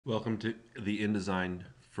Welcome to the InDesign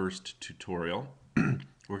first tutorial.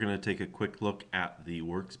 We're going to take a quick look at the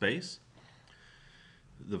workspace.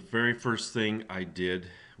 The very first thing I did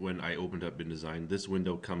when I opened up InDesign, this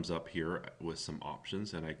window comes up here with some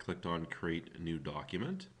options, and I clicked on Create New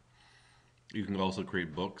Document. You can also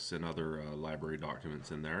create books and other library documents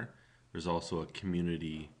in there. There's also a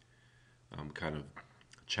community kind of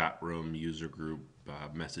chat room, user group,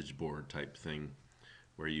 message board type thing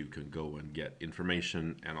where you can go and get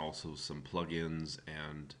information and also some plugins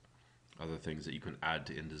and other things that you can add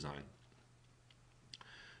to InDesign.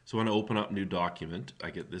 So when I open up new document,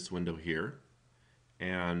 I get this window here,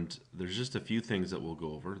 and there's just a few things that we'll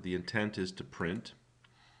go over. The intent is to print.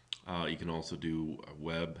 You can also do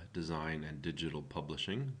web design and digital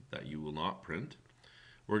publishing that you will not print.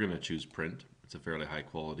 We're going to choose print. It's a fairly high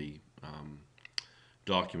quality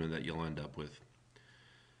document that you'll end up with.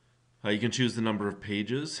 You can choose the number of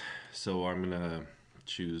pages. So I'm going to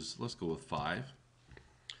choose, let's go with 5.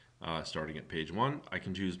 Starting at page 1. I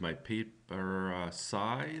can choose my paper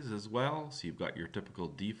size as well. So you've got your typical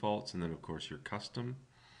defaults and then of course your custom.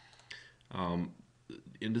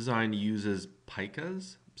 InDesign uses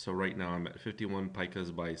picas. So right now I'm at 51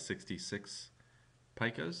 picas by 66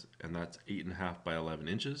 picas, and that's 8.5 by 11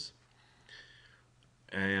 inches.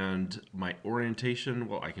 And my orientation,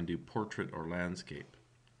 well, I can do portrait or landscape.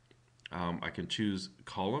 I can choose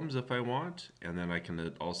columns if I want, and then I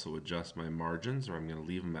can also adjust my margins, or I'm going to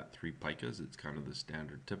leave them at 3 picas. It's kind of the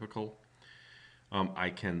standard typical. I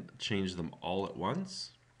can change them all at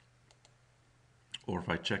once, or if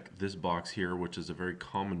I check this box here, which is a very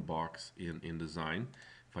common box in InDesign,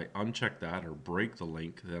 if I uncheck that or break the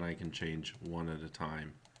link, then I can change one at a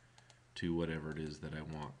time to whatever it is that I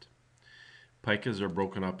want. Picas are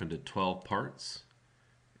broken up into 12 parts,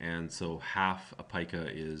 and so half a pica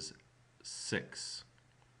is 6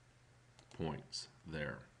 points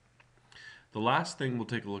there. The last thing we'll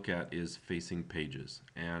take a look at is facing pages.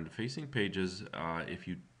 And facing pages, if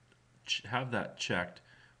you have that checked,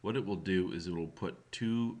 what it will do is it will put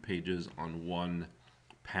 2 pages on one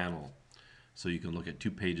panel. So you can look at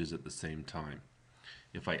 2 pages at the same time.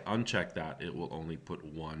 If I uncheck that, it will only put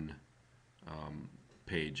 1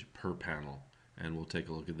 page per panel. And we'll take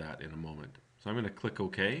a look at that in a moment. So I'm going to click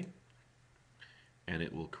OK, and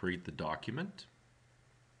it will create the document.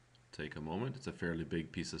 Take a moment. It's a fairly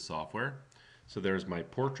big piece of software. So there's my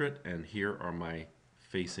portrait, and here are my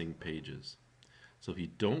facing pages. So if you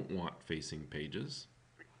don't want facing pages,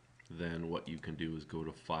 then what you can do is go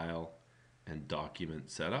to File and Document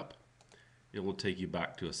Setup. It will take you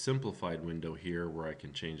back to a simplified window here where I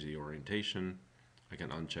can change the orientation. I can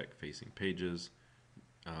uncheck facing pages.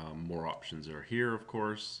 More options are here, of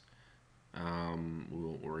course. We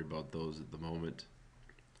won't worry about those at the moment.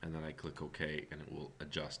 And then I click OK, and it will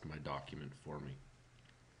adjust my document for me.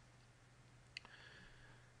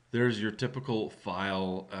 There's your typical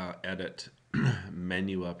file edit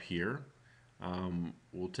menu up here.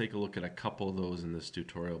 We'll take a look at a couple of those in this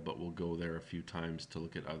tutorial, but we'll go there a few times to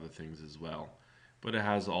look at other things as well. But it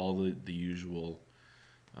has all the usual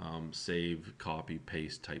save, copy,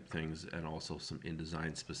 paste type things, and also some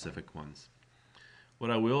InDesign specific ones. What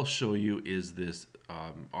I will show you is this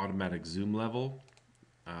automatic zoom level.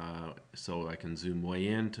 So I can zoom way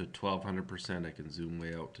in to 1200%, I can zoom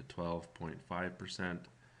way out to 12.5%.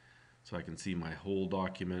 So I can see my whole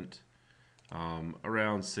document.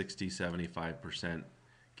 Around 60-75%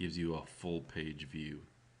 gives you a full page view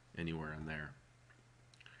anywhere in there.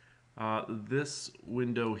 This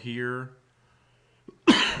window here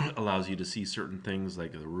allows you to see certain things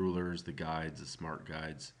like the rulers, the guides, the smart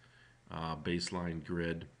guides, baseline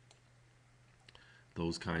grid,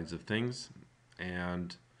 those kinds of things.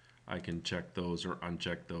 And I can check those or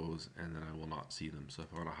uncheck those, and then I will not see them. So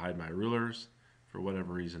if I want to hide my rulers, for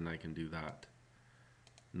whatever reason, I can do that.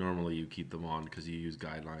 Normally you keep them on because you use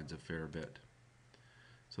guidelines a fair bit.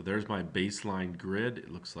 So there's my baseline grid. It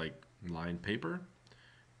looks like lined paper,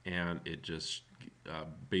 and it just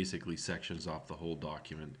basically sections off the whole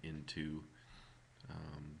document into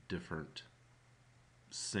different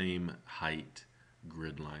same height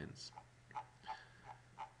grid lines.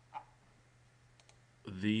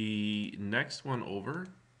 The next one over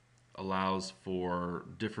allows for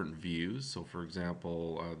different views. So for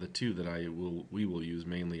example, the two that we will use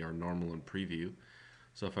mainly are normal and preview.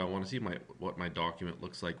 So if I want to see what my document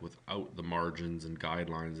looks like without the margins and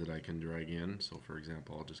guidelines that I can drag in. So for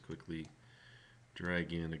example, I'll just quickly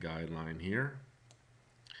drag in a guideline here.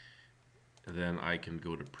 And then I can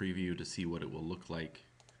go to preview to see what it will look like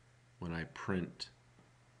when I print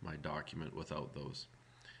my document without those.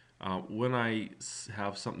 When I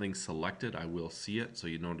have something selected, I will see it. So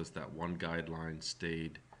you notice that one guideline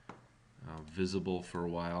stayed visible for a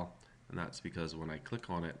while, and that's because when I click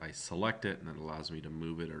on it, I select it and it allows me to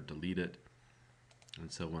move it or delete it.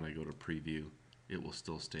 And so when I go to preview, it will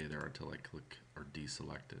still stay there until I click or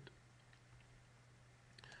deselect it.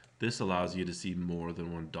 This allows you to see more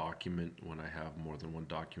than one document when I have more than one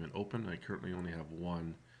document open. I currently only have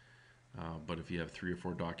one, but if you have 3 or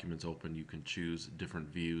 4 documents open, you can choose different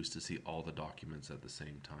views to see all the documents at the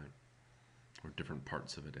same time, or different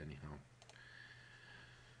parts of it anyhow.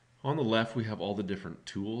 On the left, we have all the different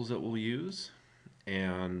tools that we'll use,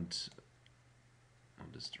 and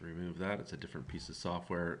I'll just remove that. It's a different piece of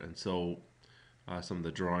software, and so some of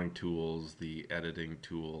the drawing tools, the editing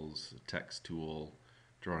tools, text tool,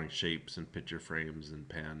 drawing shapes and picture frames and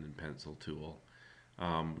pen and pencil tool,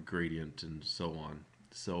 gradient, and so on.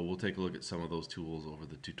 So we'll take a look at some of those tools over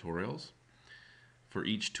the tutorials. For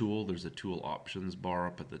each tool, there's a tool options bar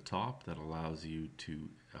up at the top that allows you to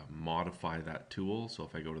modify that tool. So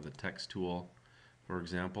if I go to the text tool, for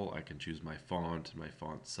example, I can choose my font and my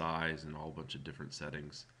font size and a whole bunch of different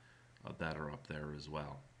settings that are up there as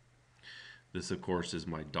well. This, of course, is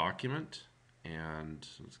my document, and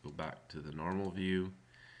let's go back to the normal view.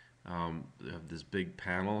 We have this big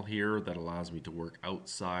panel here that allows me to work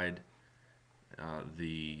outside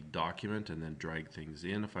the document and then drag things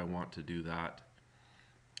in if I want to do that.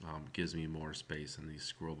 Gives me more space, and these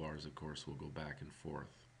scroll bars, of course, will go back and forth.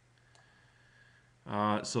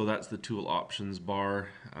 So that's the tool options bar.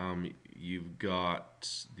 You've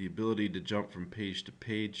got the ability to jump from page to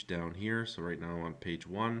page down here. So right now I'm on page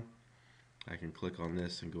 1. I can click on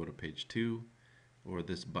this and go to page 2, or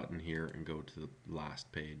this button here and go to the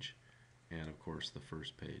last page, and of course the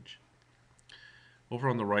first page. Over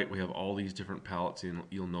on the right, we have all these different palettes, and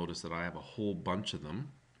you'll notice that I have a whole bunch of them.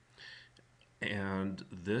 And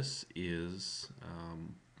this is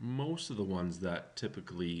most of the ones that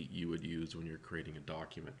typically you would use when you're creating a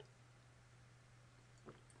document.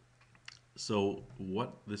 So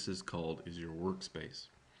what this is called is your workspace.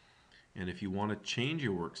 And if you want to change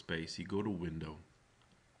your workspace, you go to Window,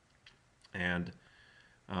 and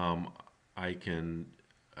I can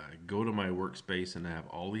go to my workspace, and I have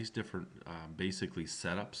all these different basically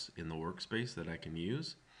setups in the workspace that I can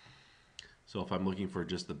use. So if I'm looking for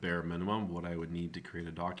just the bare minimum, what I would need to create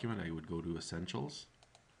a document, I would go to Essentials,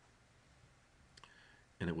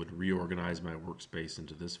 and it would reorganize my workspace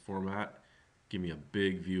into this format, give me a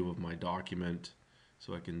big view of my document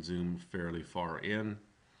so I can zoom fairly far in,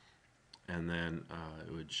 and then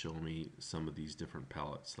it would show me some of these different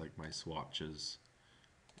palettes like my swatches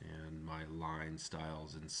and my line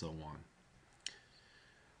styles and so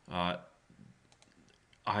on.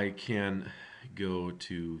 I can go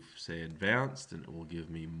to, say, Advanced, and it will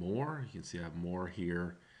give me more. You can see I have more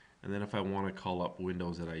here. And then if I want to call up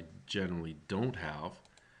windows that I generally don't have,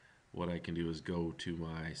 what I can do is go to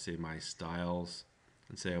my, say, my styles,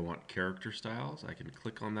 and say I want character styles. I can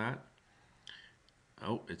click on that.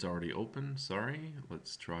 Oh, it's already open, sorry.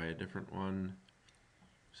 Let's try a different one.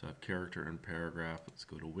 So I have character and paragraph. Let's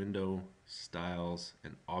go to Window, Styles,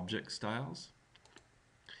 and Object Styles.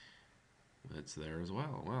 It's there as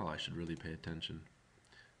well. Well, I should really pay attention.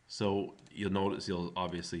 So you'll notice, you'll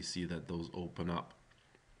obviously see that those open up.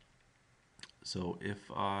 So if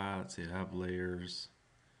let's see, I have layers,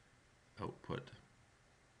 output.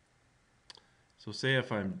 So say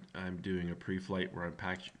if I'm doing a pre-flight where I'm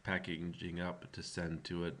packaging up to send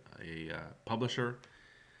to a publisher,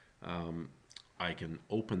 I can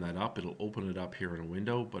open that up. It'll open it up here in a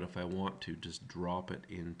window, but if I want to just drop it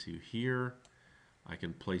into here, I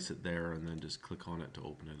can place it there and then just click on it to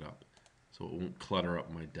open it up. So it won't clutter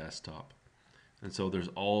up my desktop. And so there's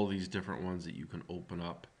all these different ones that you can open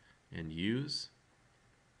up and use.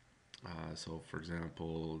 So for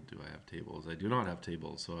example, do I have tables? I do not have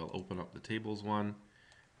tables, so I'll open up the tables one,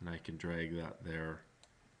 and I can drag that there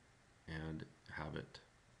and have it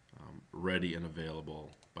ready and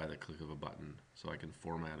available by the click of a button, so I can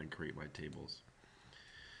format and create my tables.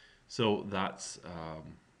 So that's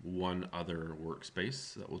one other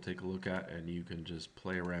workspace that we'll take a look at, and you can just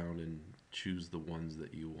play around and choose the ones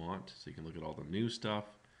that you want. So you can look at all the new stuff,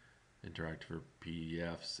 interact for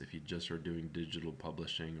PDFs. If you just are doing digital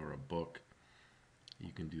publishing or a book,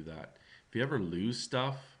 you can do that. If you ever lose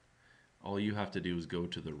stuff, all you have to do is go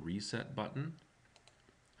to the reset button,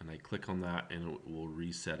 and I click on that, and it will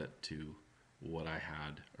reset it to what I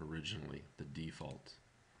had originally, the default.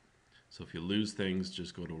 So if you lose things,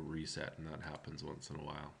 just go to reset, and that happens once in a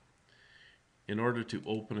while. In order to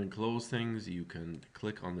open and close things, you can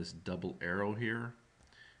click on this double arrow here,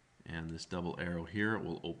 and this double arrow here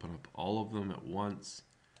will open up all of them at once,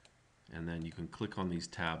 and then you can click on these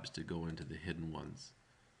tabs to go into the hidden ones.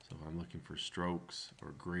 So if I'm looking for strokes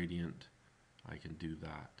or gradient, I can do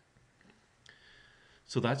that.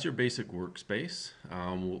 So that's your basic workspace.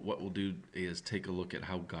 What we'll do is take a look at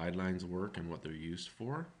how guidelines work and what they're used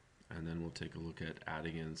for, and then we'll take a look at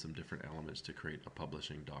adding in some different elements to create a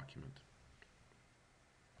publishing document.